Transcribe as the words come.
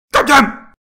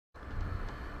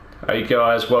Hey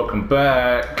guys, welcome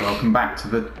back. Welcome back to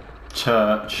the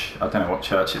church. I don't know what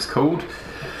church it's called.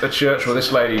 The church where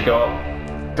this lady got...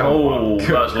 Oh, that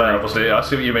was loud, wasn't it? I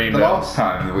see what you mean The now. last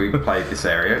time we played this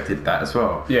area, it did that as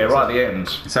well. Yeah, right at the end.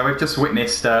 So we've just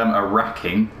witnessed a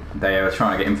racking. They are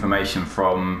trying to get information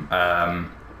from...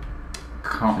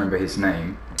 can't remember his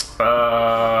name.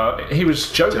 He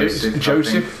was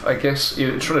Joseph, I guess. He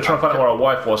was trying to find out where our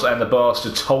wife was, and the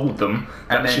bastard told them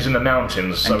that she's in the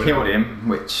mountains. And killed him,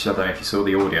 which I don't know if you saw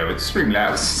the audio. It's extremely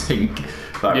loud stink,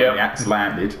 like when the axe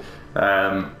landed.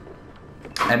 And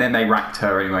then they racked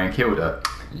her anyway and killed her.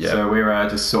 Yep. So we're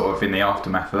just sort of in the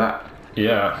aftermath of that.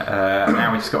 Yeah.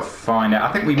 Now we just got to find out.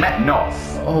 I think we met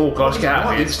Noth. Oh God, let's get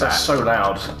out of here. That's so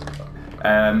loud.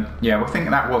 Yeah, well, I think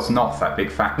that was Noth, that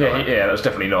big fat guy. Yeah, that was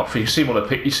definitely Noth. You see him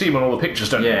on all the pictures,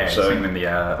 don't you? Yeah, you see him in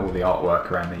all the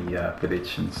artwork around the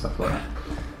village and stuff like that.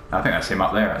 I think that's him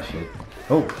up there, actually.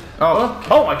 Oh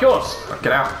my God!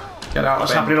 Get out! Get out!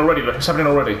 What's happening already? Look, it's happening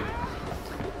already.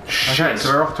 Okay, so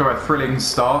we're off to a thrilling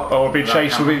start. Oh, we're being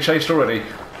chased. We're being chased already.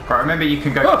 Right, remember you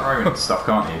can go prone and stuff,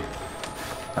 can't you?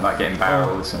 And like getting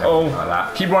barrels and everything like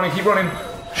that. Keep running, keep running.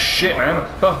 Shit, man.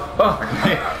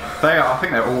 I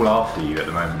think they're all after you at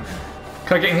the moment.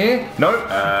 Can I get in here? No.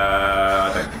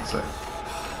 I don't think so.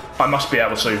 I must be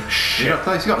able to. Shit. You've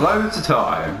got loads of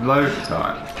time. Loads of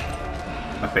time.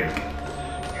 I think.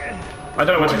 I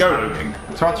don't know where to go.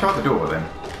 Try the door then.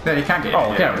 Yeah, you can get in.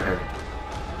 Oh, yeah, okay.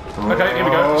 Okay, here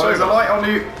we go. Oh, there's a light on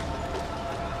you.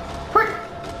 Quick!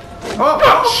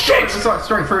 Oh, shit! It's like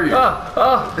straight through you.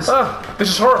 This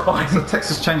is horrifying. It's a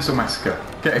Texas Chainsaw Massacre.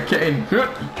 Get in.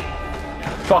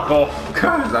 Fuck off.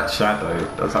 God, that shadow.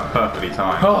 That's like perfectly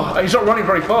timed. Oh, he's not running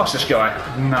very fast, this guy.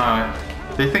 No.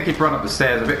 Do you think he'd run up the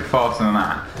stairs a bit faster than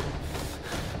that?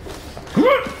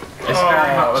 It's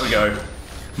very much there we go.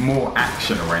 more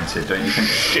action oriented, don't you think?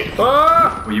 Shit.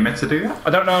 Were you meant to do that? I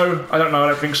don't know. I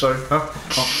don't think so.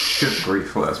 Oh, good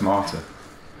grief. Well, that's Marta.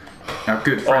 Our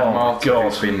good friend Marta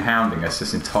has been hounding us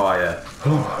this entire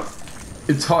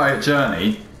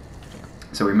journey.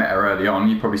 So we met her early on.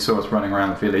 You probably saw us running around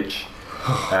the village,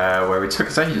 where it took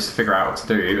us ages to figure out what to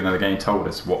do, even though the game told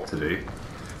us what to do.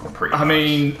 I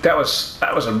mean, that's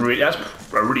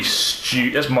really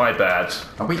stupid. That's my bad.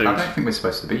 I don't think we're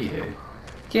supposed to be here.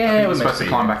 Yeah, we're supposed to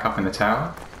climb back up in the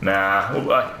tower.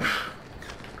 Nah,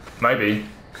 maybe.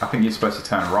 I think you're supposed to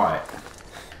turn right.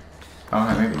 Oh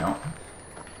no, maybe not.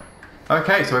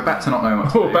 Okay, so we're back to not knowing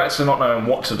what to do. We're back to not knowing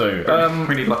what to do.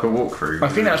 We need like a walkthrough. I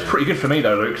think that was pretty good for me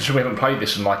though, Luke, because we haven't played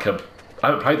this in I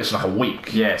haven't played this in like a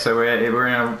week. Yeah, so we're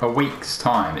in a week's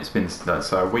time. It's been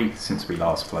a week since we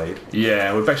last played.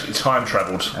 Yeah, we've basically time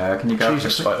travelled. Can you go?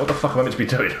 Jesus, what the fuck am I meant to be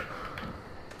doing?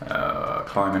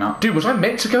 Climbing up. Dude, was I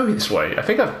meant to go this way? I don't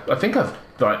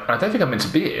think I'm meant to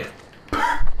be here.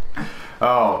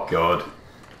 Oh God.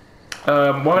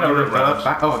 Why would I run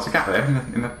back? Oh, it's a gap there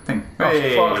in the thing.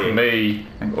 Oh, fuck me.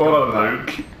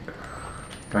 Luke.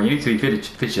 You need to be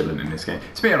vigilant in this game.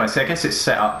 To be honest, I guess it's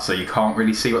set up so you can't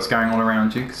really see what's going on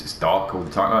around you because it's dark all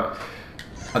the time. Like,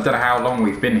 I don't know how long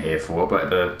we've been here for, but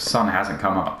the sun hasn't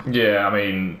come up. Yeah, I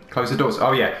mean... Close the doors.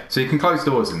 Oh yeah, so you can close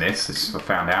doors in this, I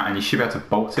found out, and you should be able to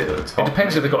bolt it at the top. It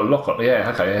depends if they've got a lock on. Yeah,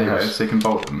 okay. Yeah, so you can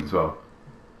bolt them as well.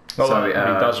 Not so it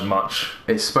does much.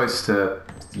 It's supposed to,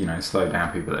 slow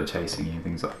down people that are chasing you and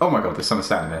things like... Oh my God, there's someone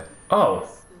standing there. Oh.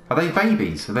 Are they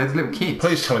babies? Are they little kids?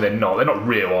 Please tell me they're not. They're not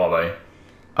real, are they?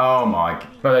 Oh my...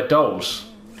 No, they're dolls.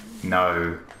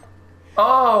 No.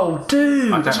 Oh,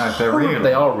 dude! I don't know if they're real.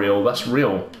 They are real. That's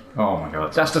real. Oh my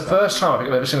God. That's the first time I think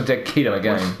I've ever seen a dead kid in a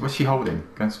game. What's she holding?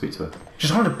 Go and speak to her. She's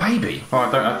holding a baby. Oh,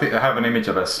 I think I have an image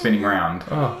of her spinning around.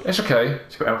 Oh, it's okay.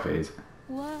 She's got elf ears.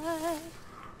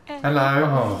 Hello.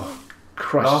 Oh,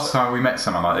 Christ. Last time we met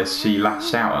someone like this, she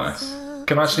lashed out on us.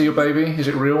 Can I see your baby? Is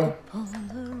it real?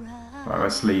 Right,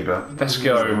 let's leave her. Let's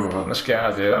go. Let's get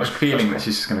out of here. I have a feeling that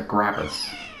she's just going to grab us.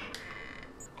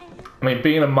 I mean,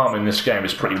 being a mum in this game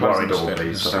is pretty worrying. Close the door,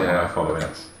 please. I don't want her following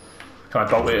us. Can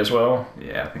I bolt it as well?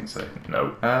 Yeah, I think so.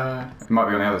 No. It might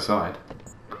be on the other side.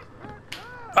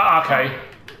 Ah, okay.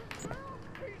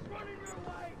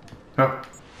 Oh,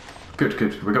 good.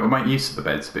 We've got to make use of the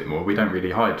beds a bit more. We don't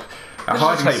really hide. Our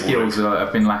hiding skills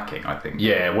have been lacking, I think.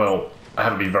 Yeah, well, I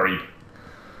haven't been very...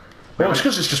 Well, it's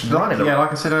because it's just running. Yeah,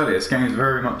 like I said earlier, this game is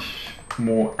very much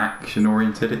more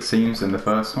action-oriented, it seems, than the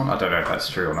first one. I don't know if that's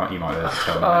true or not. You might be able to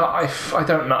tell me. I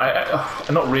don't know.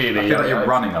 Not really. I feel like you're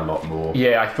running a lot more.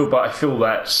 Yeah, I feel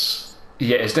that's...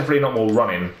 Yeah, it's definitely not more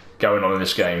running going on in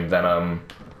this game than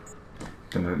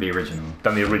the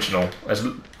original.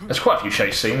 There's quite a few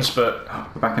chase scenes, but...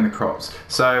 We're back in the crops.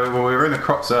 So, we were in the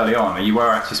crops early on, and you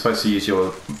were actually supposed to use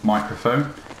your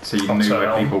microphone, so you knew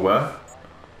where people were.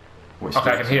 What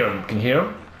Okay, I can hear him. Can you hear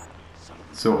him?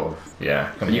 Sort of.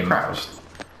 Yeah. Are you crouched?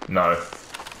 No.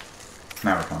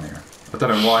 Now I can't hear him. I don't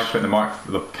know why putting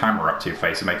the camera up to your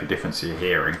face would make a difference to your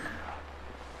hearing.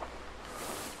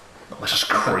 Oh, this is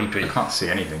creepy. I can't see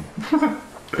anything.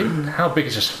 How big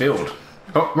is this field?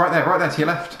 Oh, right there to your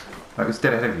left. That was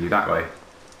dead ahead of you, that way.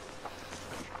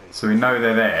 So we know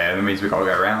they're there, that means we've got to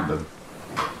go around them.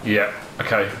 Yeah,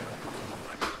 okay.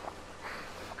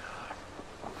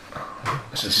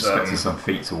 This is expecting some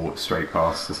feet to walk straight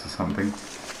past us or something.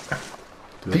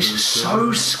 This is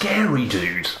so scary,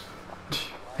 dude.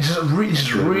 This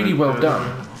is really well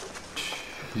done.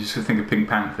 You just think of Pink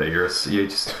Panther, you're just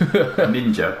a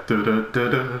ninja.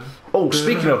 Oh,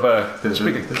 speaking of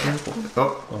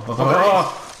Oh.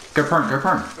 Go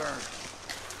prone.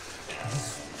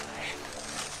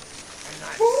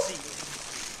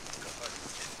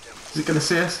 Is it going to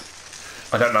see us?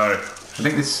 I don't know. I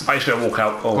think this... I'm just going to walk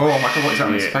out. Oh my god, what is that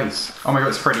on his face? Oh my god,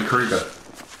 it's Freddy Krueger.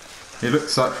 He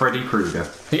looks like Freddy Krueger.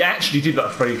 He actually did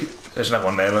like Freddy... There's another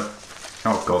one there, look.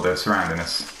 Oh god, they're surrounding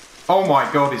us. Oh my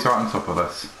god, he's right on top of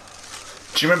us.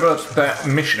 Do you remember that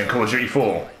mission in Call of Duty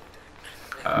 4?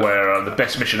 Where the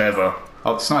best mission ever...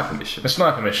 Oh, the sniper mission. The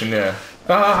sniper mission, yeah.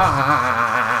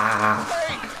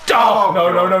 Oh, no.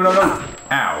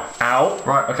 Ow. Ow.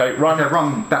 Right, okay, run. Okay,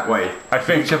 run that way. I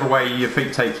think. Whichever way your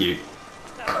feet take you.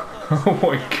 Oh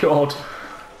my god.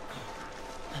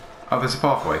 Oh, there's a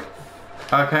pathway.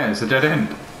 Okay, it's a dead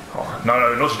end. Oh,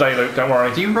 no, not today, Luke, don't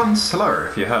worry. Do you run slower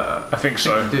if you're hurt? I think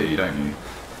so. You do, don't you?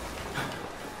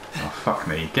 Oh, fuck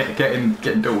me. Get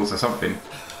indoors or something.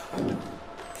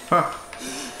 Ah,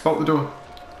 bolt the door.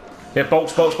 Yeah,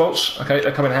 bolts. Okay,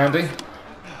 they come in handy.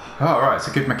 Oh, right, it's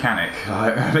a good mechanic.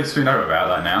 At least we know about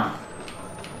that now.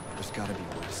 There's gotta be a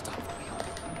way to stop the wheel.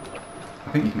 I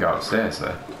think you can go upstairs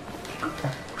there.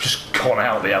 Just gone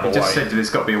out the other way. You just said there's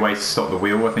got to be a way to stop the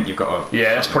wheel. I think you've got to...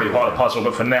 Yeah, that's probably part of the puzzle,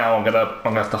 but for now I'm gonna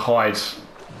have to hide.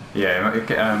 Yeah,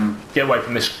 get away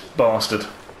from this bastard.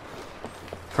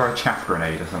 Throw a chaff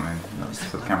grenade or something.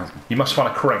 So the camera's... You must find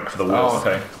a crank for the wheel,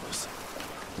 okay.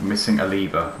 Missing a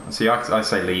lever. See, I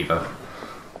say lever.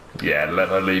 Yeah,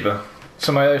 lever.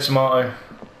 Tomato.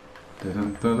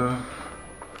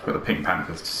 Got the Pink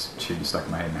Panther's tune stuck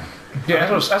in my head now.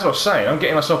 Yeah, as I was saying, I'm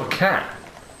getting myself a cat.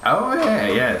 Oh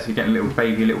yeah. So you're getting a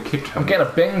little kitten. I'm getting a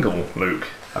Bengal, Luke.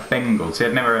 A Bengal. See,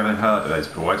 I'd never ever heard of those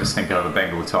before. I just think of a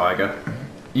Bengal tiger.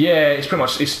 Yeah, it's pretty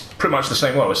much the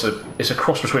same. Well, it's a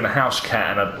cross between a house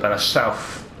cat and a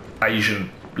South Asian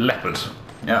leopard.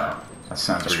 Yeah, that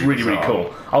sounds really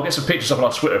cool. I'll get some pictures up on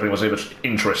our Twitter if anyone's ever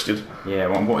interested. Yeah,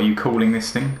 well, what are you calling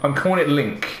this thing? I'm calling it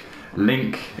Link.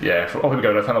 Link. Yeah. Oh, here we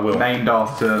go. I found the wheel. Named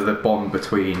after the bond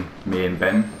between me and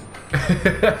Ben.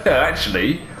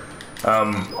 Actually,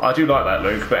 I do like that,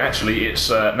 Luke. But actually, it's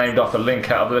named after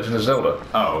Link out of The Legend of Zelda.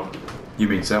 Oh, you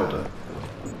mean Zelda?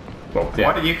 Well, yeah.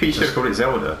 Why do you keep call it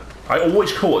Zelda? I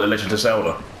always call it The Legend of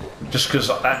Zelda. Just because,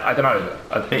 I don't know.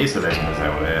 It is The Legend of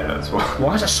Zelda, yeah, that's why.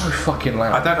 Why is that so fucking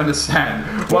loud? I don't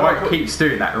understand why it keeps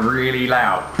doing that really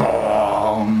loud.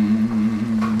 Boom.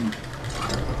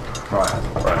 Right.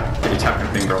 Get your tapping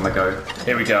finger on the go.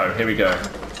 Here we go.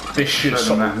 This should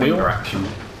stop the wheel. Action.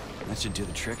 That should do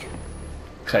the trick.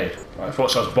 Okay, I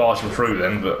thought I was barging through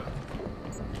then, but...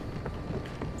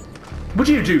 Would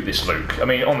you do this, Luke? I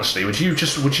mean, honestly, would you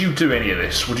do any of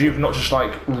this? Would you have not just,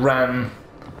 like, ran...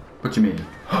 What do you mean?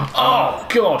 Oh,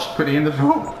 God! Put it in the...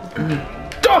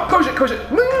 Oh, close it!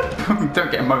 You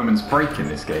don't get a moment's break in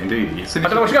this game, do you? I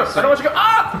don't know where to go!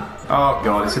 Ah! Oh,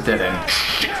 God, it's a dead end.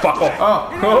 Shit, fuck off!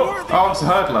 Oh, it's a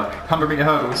hurdler. 100-metre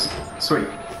hurdles. Sweet.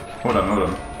 Hold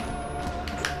on.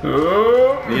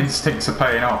 The instincts are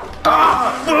paying off.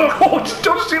 Ah! Oh, just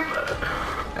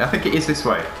I think it is this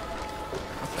way.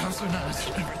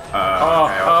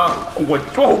 Oh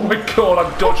my god,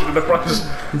 I'm dodging in the front.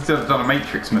 He's done a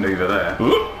Matrix manoeuvre there.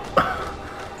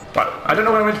 Right, I don't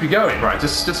know where I'm meant to be going. Right,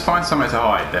 just find somewhere to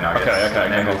hide then, I guess. Okay,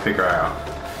 and then we'll figure it out.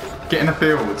 Get in the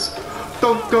fields.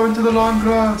 Don't go into the lime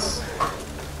grass.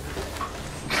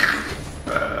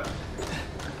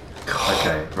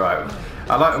 Okay, right.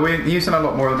 We're using a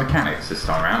lot more of the mechanics this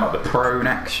time around, like the prone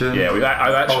action. Yeah,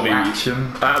 I've actually...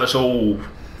 action. That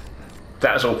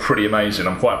is all pretty amazing.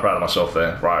 I'm quite proud of myself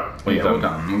there. Right, well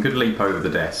done. Good leap over the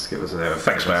desk. It was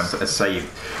thanks, man. A save.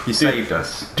 You saved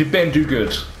us. Did Ben do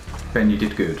good? Ben, you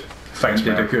did good. Thanks,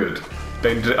 Ben man. did good.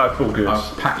 I feel good.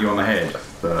 I'll pat you on the head,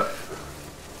 but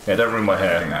yeah, don't ruin my I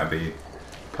hair. think that'd be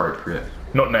appropriate.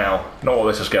 Not now. Not while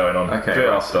this is going on. Okay. Do it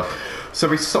after. So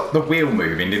we stopped the wheel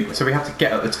moving, didn't we? So we have to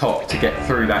get at the top to get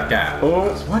through that gap.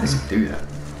 Oh. Why does it do that?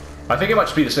 I think it might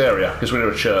just be this area because we're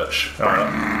in a church. Alright.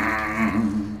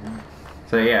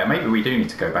 So yeah, maybe we do need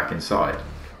to go back inside.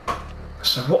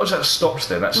 So what has that stopped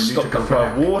then? That stopped the flow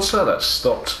of water. That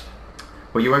stopped.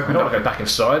 Well, you I opened don't up. want to go back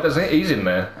inside. Doesn't it? He's in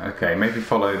there. Okay, maybe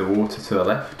follow the water to the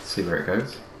left. See where it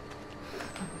goes.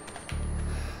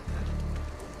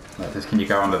 Like this, can you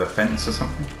go under the fence or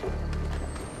something?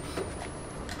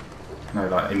 No,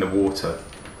 like in the water.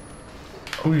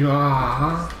 Oh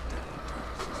yeah.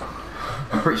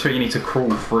 I'm pretty sure you need to crawl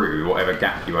through whatever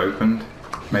gap you opened.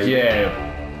 Maybe.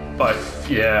 Yeah, but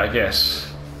yeah, I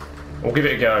guess. We'll give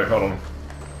it a go. Hold on.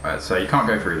 Right, so you can't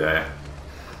go through there.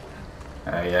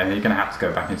 Yeah, you're gonna have to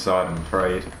go back inside, I'm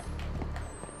afraid.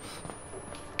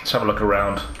 Let's have a look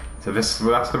around. So that's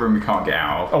the room we can't get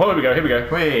out of. Oh, here we go. Here we go.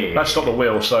 Whee! That stopped the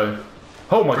wheel. So.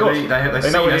 Oh my god. They know we're us here.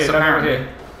 They know we're apparently. here.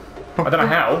 I don't know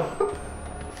how.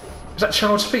 Is that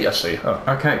child's feet I see? Oh.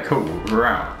 Okay, cool. We're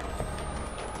out.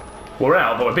 We're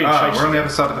out, but we're being chased. We're on the other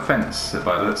side of the fence,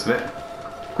 by the looks of it.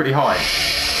 Quickly hide.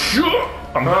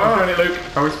 I'm doing it, Luke.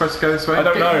 Are we supposed to go this way? I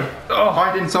don't know. Oh.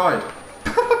 Hide inside.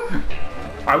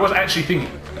 I was actually thinking.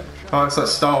 Oh, it's like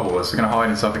Star Wars. We're going to hide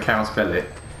inside the cow's belly.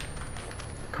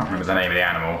 Can't remember the name of the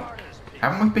animal.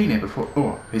 Haven't we been here before?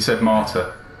 Oh, he said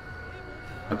martyr.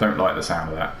 I don't like the sound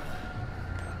of that.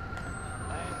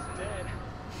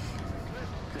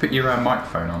 Put your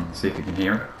microphone on, see if you can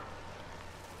hear it.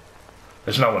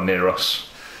 There's no one near us.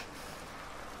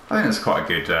 I think that's quite a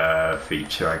good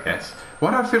feature, I guess.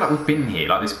 Why do I feel like we've been here?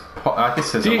 Like this, I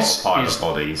guess there's a lot of pile of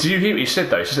bodies. Did you hear what he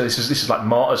said though? He said this is like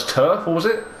Martyr's turf, or was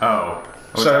it? Oh,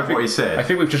 was that what he said? I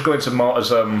think we've just got into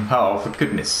Martyr's. Oh, for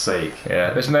goodness sake!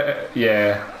 Yeah, there's no.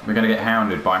 Yeah, we're gonna get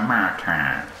hounded by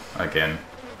Martyr again.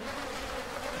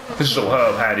 This is all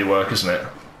her handiwork, isn't it?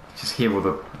 Just hear all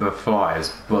the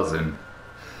flies buzzing.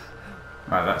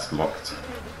 Right, that's locked.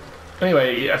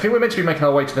 Anyway, I think we're meant to be making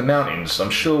our way to the mountains.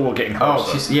 I'm sure we're getting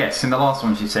closer. Oh, yes. In the last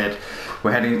one, she said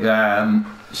we're heading.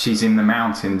 She's in the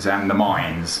mountains and the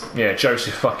mines. Yeah,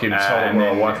 Joseph fucking told her where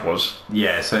our wife was.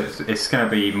 Yeah, so it's going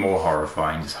to be more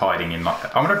horrifying, just hiding in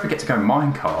like. I wonder if we get to go in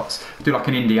mine carts. Do like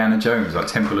an Indiana Jones, like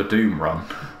Temple of Doom run,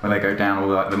 where they go down all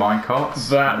like the mine carts.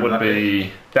 That would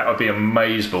be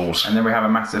amazeballs. And then we have a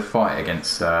massive fight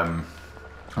against.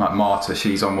 Like Marta,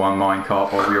 she's on one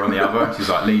minecart while we're on the other. She's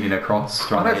like leaning across.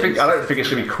 I don't think it's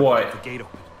going to be quite.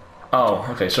 Oh,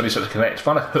 okay. So it's to connect.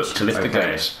 Find a hook to lift the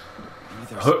gates.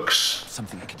 Hooks.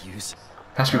 Something I could use.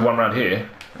 Has to be one around here.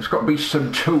 There's got to be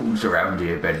some tools around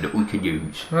here, Ben, that we can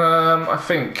use. I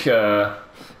think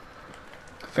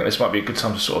this might be a good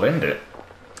time to sort of end it.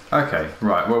 Okay,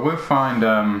 right. Well, we'll find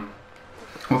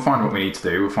what we need to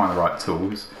do. We'll find the right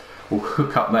tools. We'll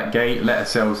hook up that gate, let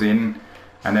ourselves in,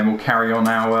 and then we'll carry on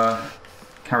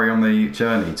the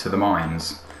journey to the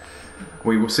mines.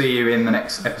 We will see you in the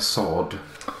next episode.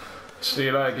 See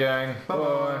you later, gang.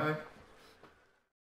 Bye.